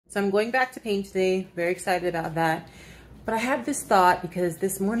So I'm going back to paint today, very excited about that. But I had this thought because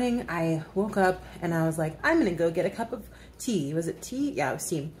this morning I woke up and I was like, I'm gonna go get a cup of tea. Was it tea? Yeah, it was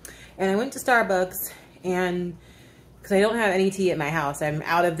tea. And I went to Starbucks and, because I don't have any tea at my house, I'm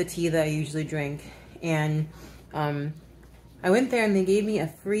out of the tea that I usually drink. And I went there and they gave me a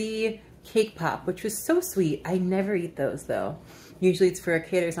free cake pop, which was so sweet. I never eat those though. Usually it's for a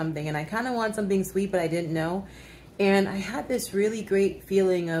kid or something, and I kind of want something sweet, but I didn't know. And I had this really great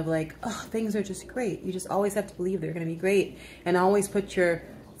feeling of like, oh, things are just great. You just always have to believe they're gonna be great and always put your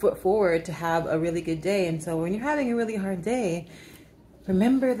foot forward to have a really good day. And so when you're having a really hard day,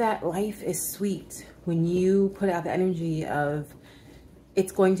 remember that life is sweet when you put out the energy of,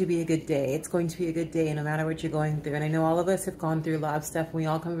 it's going to be a good day. It's going to be a good day no matter what you're going through. And I know all of us have gone through a lot of stuff. And we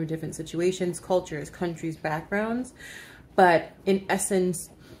all come from different situations, cultures, countries, backgrounds. But in essence,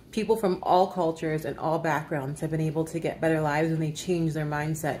 people from all cultures and all backgrounds have been able to get better lives when they change their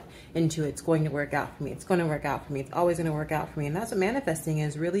mindset into it's going to work out for me. It's going to work out for me. It's always going to work out for me. And that's what manifesting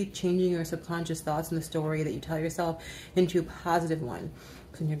is, really changing your subconscious thoughts and the story that you tell yourself into a positive one.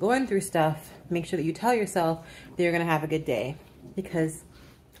 So when you're going through stuff, make sure that you tell yourself that you're going to have a good day, because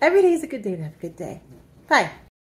every day is a good day to have a good day. Bye.